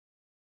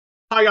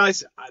Hi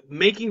guys,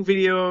 making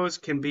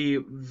videos can be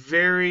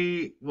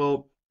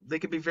they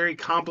can be very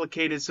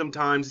complicated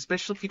sometimes,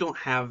 especially if you don't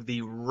have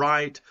the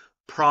right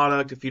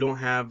product, if you don't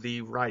have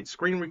the right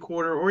screen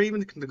recorder, or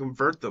even to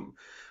convert them,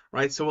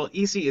 right? So while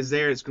Eassiy is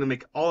there, it's going to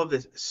make all of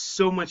this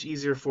so much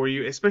easier for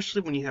you,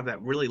 especially when you have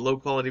that really low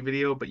quality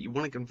video, but you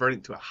want to convert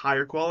it to a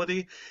higher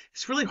quality.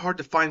 It's really hard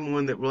to find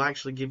one that will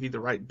actually give you the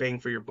right bang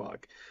for your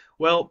buck.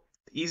 Well,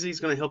 Eassiy is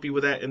going to help you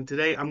with that, and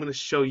today I'm going to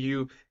show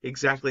you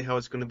exactly how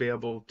it's going to be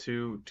able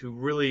to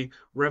really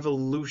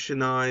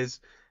revolutionize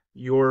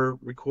your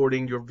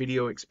recording, your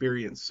video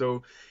experience.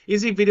 So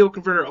Eassiy Video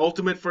Converter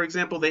Ultimate, for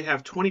example, they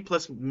have 20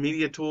 plus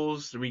media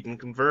tools where you can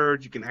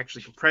convert, you can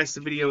actually compress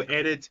the video,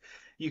 edit,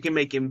 you can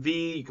make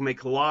MV, you can make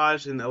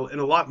collage, and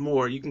a lot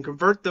more. You can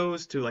convert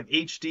those to like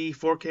HD,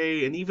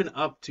 4K, and even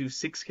up to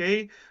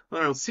 6K,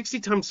 around 60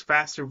 times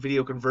faster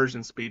video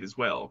conversion speed as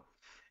well.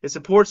 It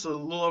supports a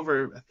little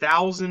over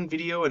 1,000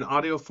 video and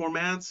audio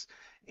formats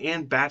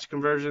and batch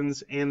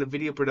conversions, and the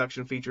video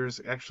production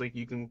features. Actually,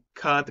 you can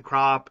cut the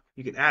crop,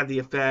 you can add the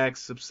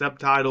effects,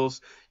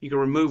 subtitles, you can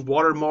remove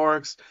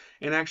watermarks,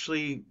 and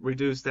actually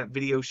reduce that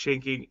video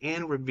shaking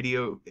and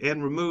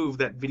remove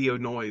that video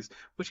noise,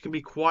 which can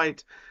be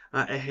quite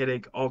a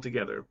headache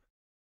altogether.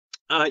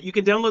 You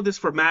can download this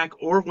for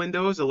Mac or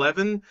Windows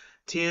 11,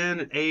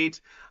 10,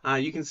 8.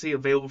 You can see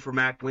available for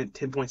Mac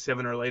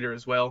 10.7 or later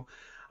as well.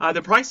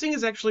 The pricing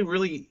is actually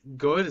really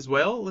good as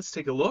well. Let's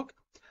take a look.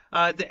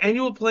 The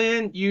annual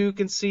plan, you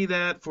can see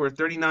that for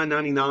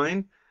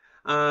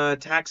 $39.99,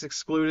 tax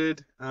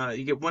excluded.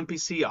 You get one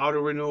PC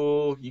auto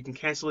renewal. You can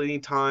cancel at any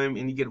time,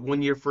 and you get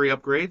 1 year free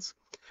upgrades.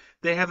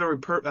 They have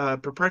a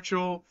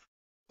perpetual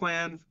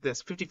plan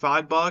that's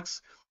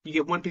 $55. You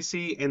get one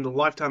PC and the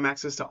lifetime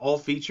access to all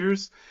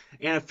features,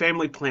 and a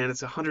family plan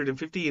it's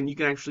 $150, and you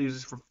can actually use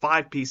this for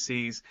 5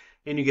 PCs,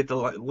 and you get the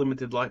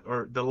limited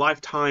or the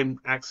lifetime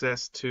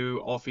access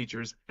to all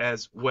features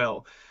as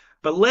well.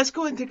 But let's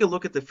go ahead and take a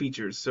look at the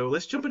features. So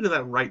let's jump into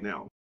that right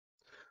now.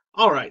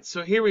 All right,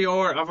 so here we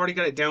are. I've already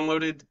got it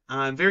downloaded.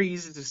 Very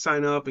easy to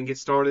sign up and get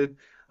started.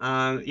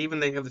 Even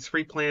they have this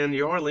free plan.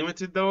 You are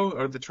limited though,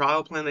 or the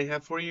trial plan they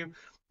have for you.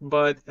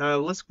 But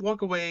let's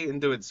walk away and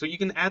do it. So you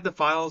can add the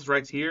files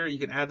right here. You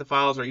can add the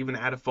files or even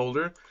add a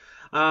folder.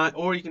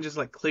 Or you can just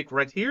like click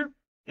right here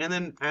and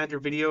then add your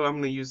video. I'm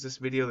going to use this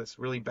video that's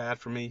really bad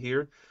for me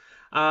here.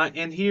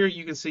 And here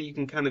you can see you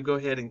can kind of go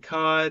ahead and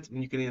cut,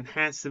 and you can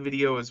enhance the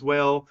video as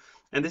well.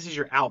 And this is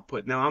your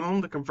output. Now I'm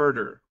on the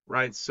converter,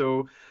 right?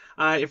 So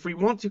if we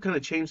want to kind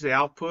of change the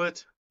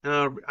output,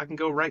 I can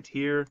go right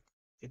here.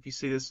 If you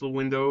see this little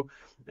window,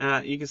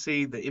 you can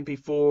see the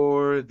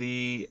MP4,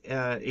 the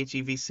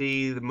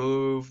HEVC, the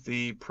Move,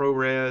 the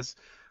ProRes,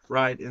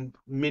 right, and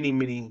many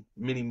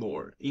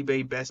more.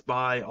 eBay, Best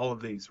Buy, all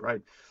of these,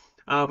 right?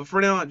 But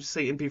for now, I just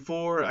say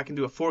MP4. I can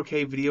do a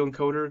 4K video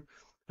encoder.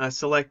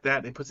 Select that,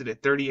 and it puts it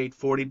at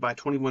 3840 by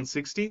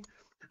 2160.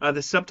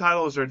 The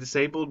subtitles are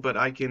disabled, but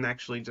I can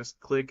actually just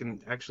click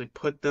and actually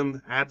put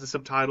them, add the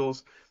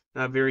subtitles.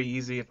 Very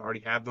easy if I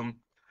already have them.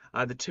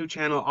 The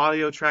 2-channel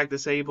audio track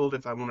disabled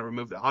if I want to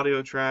remove the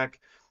audio track,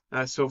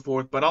 so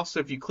forth. But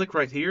also, if you click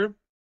right here,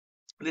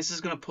 this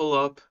is going to pull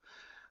up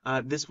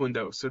this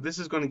window. So this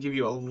is going to give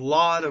you a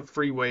lot of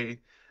free way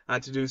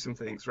to do some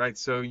things, right?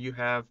 So you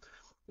have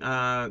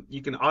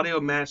you can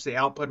audio match the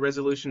output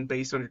resolution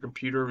based on your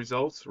computer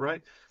results,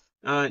 right?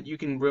 You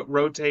can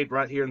rotate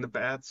right here in the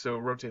path, so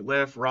rotate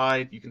left,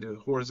 right. You can do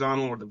the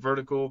horizontal or the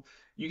vertical.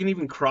 You can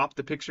even crop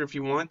the picture if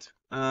you want.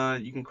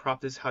 You can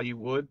crop this how you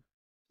would,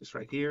 just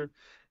right here.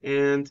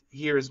 And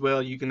here as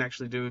well, you can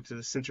actually do it to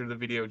the center of the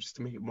video just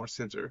to make it more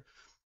center.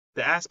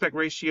 The aspect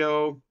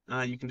ratio,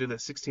 you can do the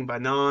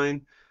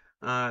 16:9.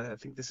 I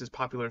think this is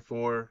popular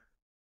for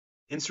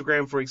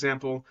Instagram, for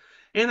example.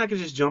 And I can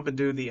just jump and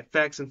do the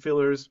effects and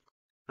fillers.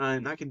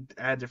 And I can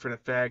add different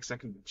effects. I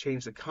can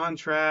change the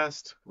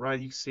contrast, right?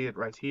 You can see it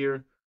right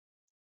here.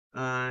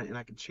 And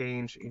I can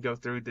change and go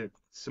through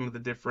some of the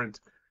different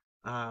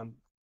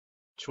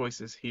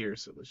choices here.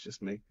 So let's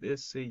just make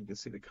this. See, you can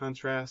see the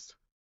contrast,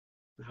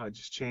 how it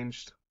just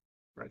changed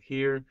right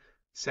here.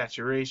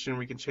 Saturation,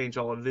 we can change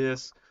all of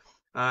this.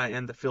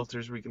 And the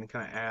filters, we can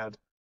kind of add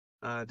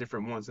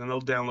different ones. And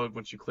they'll download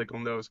once you click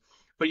on those.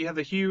 But you have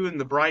the hue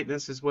and the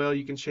brightness as well.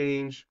 You can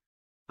change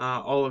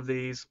all of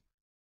these.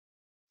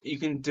 You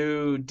can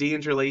do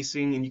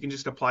deinterlacing, and you can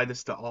just apply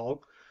this to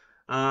all.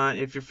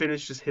 If you're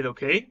finished, just hit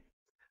OK.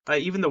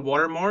 Even the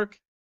watermark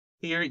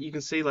here, you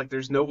can see like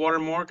there's no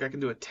watermark. I can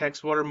do a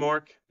text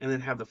watermark and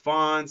then have the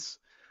fonts,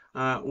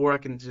 or I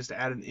can just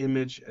add an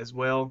image as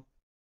well.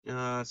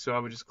 So I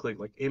would just click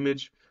like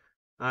image,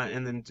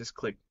 and then just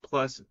click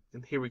plus,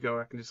 and here we go.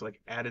 I can just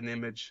like add an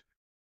image,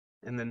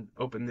 and then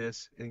open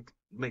this and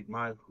make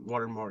my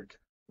watermark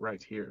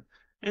right here.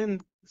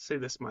 And say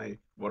this is my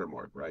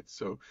watermark, right?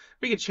 So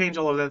we can change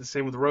all of that. The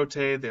same with the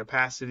rotate, the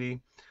opacity,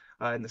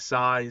 and the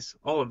size,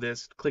 all of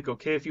this. Click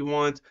OK if you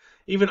want.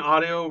 Even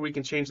audio, we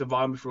can change the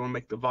volume if we want to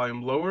make the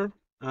volume lower.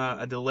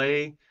 A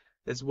delay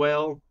as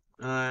well.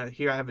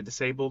 Here I have it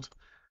disabled,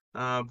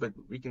 but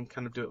we can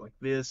kind of do it like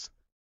this.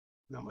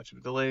 Not much of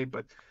a delay,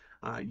 but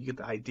You get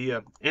the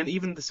idea. And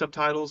even the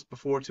subtitles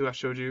before too, I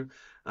showed you,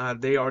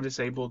 they are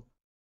disabled.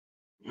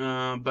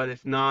 But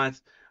if not,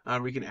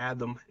 we can add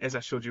them as I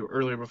showed you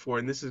earlier before,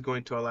 and this is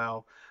going to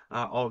allow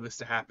all of this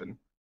to happen.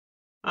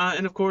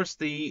 And of course,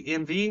 the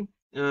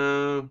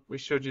MV, we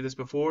showed you this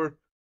before,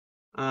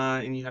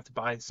 and you have to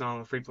buy it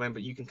on a free plan,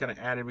 but you can kind of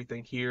add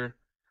everything here,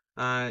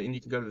 and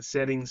you can go to the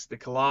settings, the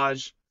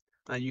collage.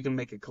 You can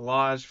make a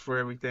collage for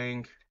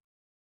everything,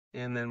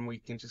 and then we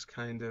can just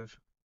kind of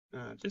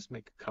just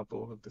make a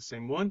couple of the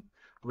same one.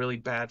 Really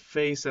bad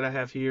face that I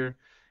have here,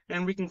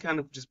 and we can kind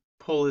of just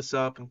pull this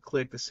up and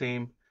click the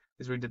same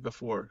as we did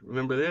before.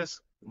 Remember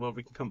this? Well,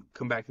 we can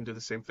come back and do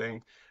the same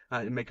thing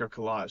and make our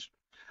collage.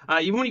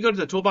 Even when you go to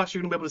the toolbox,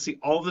 you're going to be able to see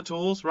all the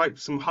tools, right?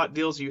 Some hot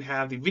deals. You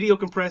have the video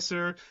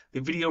compressor, the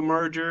video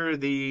merger,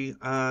 these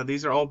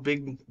are all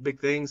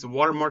big things. The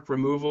watermark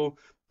removal,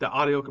 the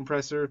audio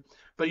compressor.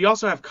 But you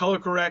also have color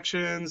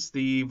corrections,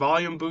 the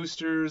volume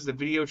boosters, the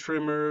video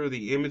trimmer,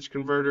 the image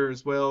converter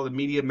as well, the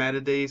media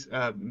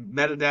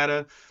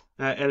metadata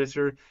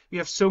editor. You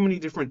have so many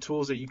different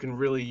tools that you can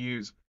really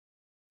use.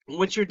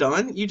 Once you're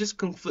done, you just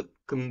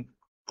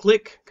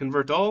click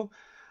Convert All,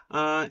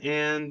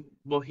 and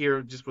well,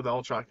 here just with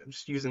Ultra, I'm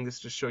just using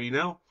this to show you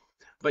now,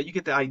 but you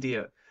get the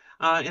idea.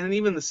 And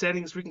even the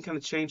settings, we can kind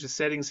of change the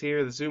settings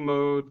here, the zoom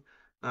mode.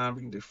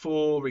 We can do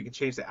full. We can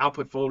change the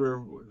output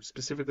folder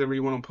specifically where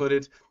you want to put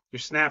it. Your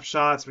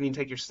snapshots, when you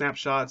take your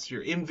snapshots,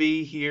 your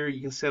MV here,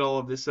 you can set all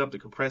of this up. The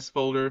compress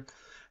folder,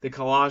 the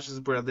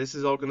collages where this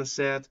is all going to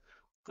set,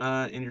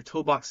 in your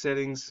toolbox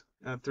settings,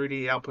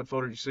 3D output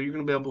folder. So you're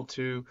going to be able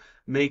to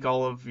make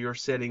all of your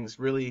settings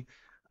really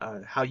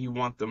how you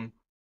want them.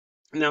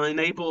 Now,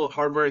 enable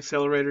hardware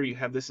accelerator, you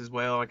have this as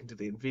well. I can do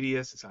the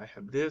NVIDIA since I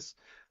have this.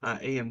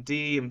 AMD,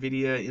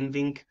 NVIDIA,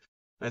 NVINC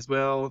as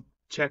well.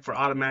 Check for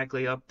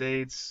automatically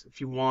updates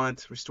if you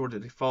want. Restore to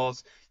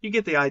defaults. You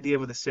get the idea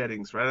with the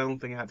settings, right? I don't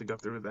think I have to go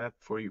through that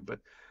for you, but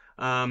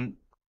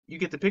you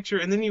get the picture,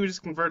 and then you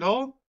just convert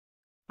all,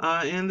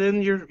 and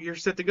then you're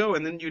set to go,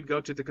 and then you'd go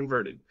to the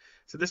converted.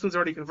 So this one's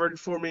already converted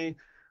for me,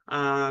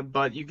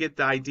 but you get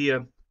the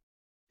idea.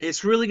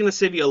 It's really going to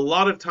save you a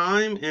lot of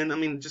time, and I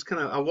mean, just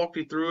kind of, I walked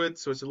you through it,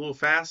 so it's a little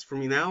fast for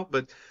me now,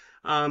 but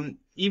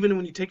even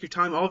when you take your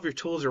time, all of your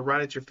tools are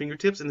right at your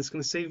fingertips, and it's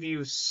going to save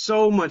you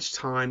so much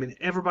time, and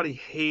everybody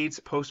hates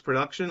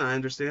post-production, I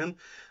understand,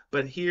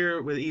 but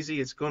here with Eassiy,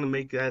 it's going to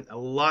make that a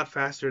lot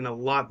faster and a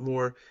lot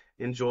more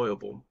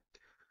enjoyable.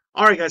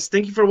 Alright guys,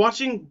 thank you for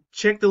watching.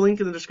 Check the link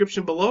in the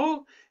description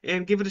below,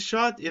 and give it a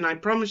shot, and I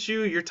promise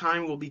you, your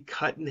time will be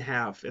cut in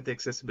half at the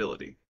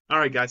accessibility.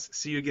 Alright guys,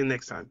 see you again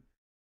next time.